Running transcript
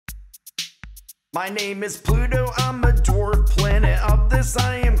My name is Pluto, I'm a dwarf planet. Of this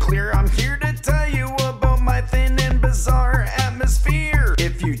I am clear. I'm here to tell you about my thin and bizarre atmosphere.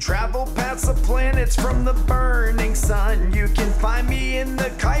 If you travel past the planets from the burning sun, you can find me in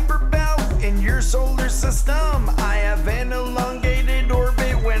the Kuiper Belt in your solar system. I have an elongated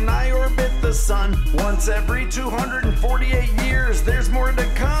orbit when I orbit the sun. Once every 248 years, there's more to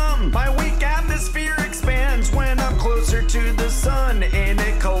come. My weak atmosphere expands when I'm closer to the sun, and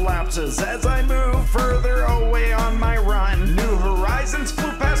it collapses as I move further away on my run. New Horizons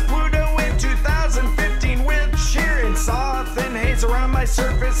flew past Pluto in 2015 with sheer and saw a thin haze around my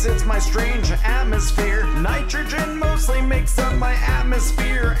surface. It's my strange atmosphere. Nitrogen mostly makes up my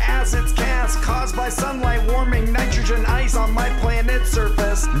atmosphere as it's gas caused by sunlight warming nitrogen ice on my planet's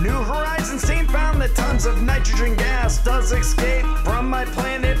surface. New Horizons team found that tons of nitrogen gas does escape from my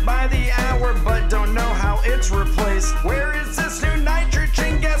planet by the hour, but don't know how it's replaced. Where is this new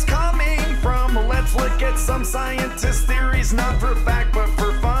nitrogen gas coming from? Let's look at some scientist theories, not for fact but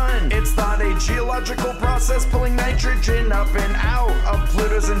for fun. It's thought a geological process pulling nitrogen up and out of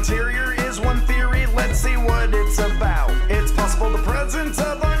Pluto's interior is one theory. Let's see what it's about. It's possible the presence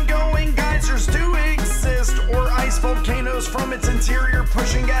of ongoing geysers do exist, or ice volcanoes from its interior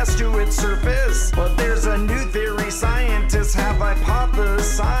pushing gas to its surface. But there's a new theory scientists have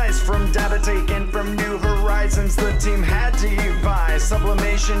hypothesized from data taken from New Horizons the team had to devise.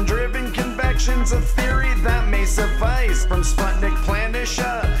 Sublimation driven convections of theory that may suffice. From Sputnik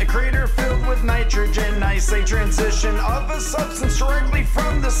Planitia, a crater filled with nitrogen ice, a transition of a substance directly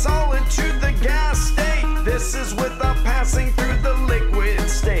from the solid to the gas state. This is without passing through the liquid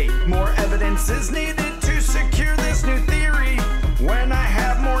state. More evidence is needed to secure this new theory. When I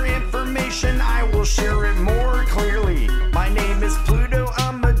have more information, I will share it more clearly. My name is Pluto,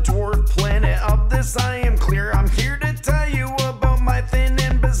 I'm a dwarf planet. Of this I am clear. I'm here to tell you about my thin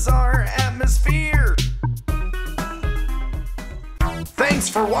and bizarre atmosphere. Thanks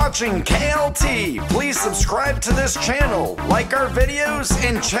for watching KLT. Please subscribe to this channel, like our videos,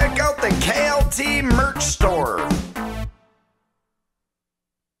 and check out the KLT merch store.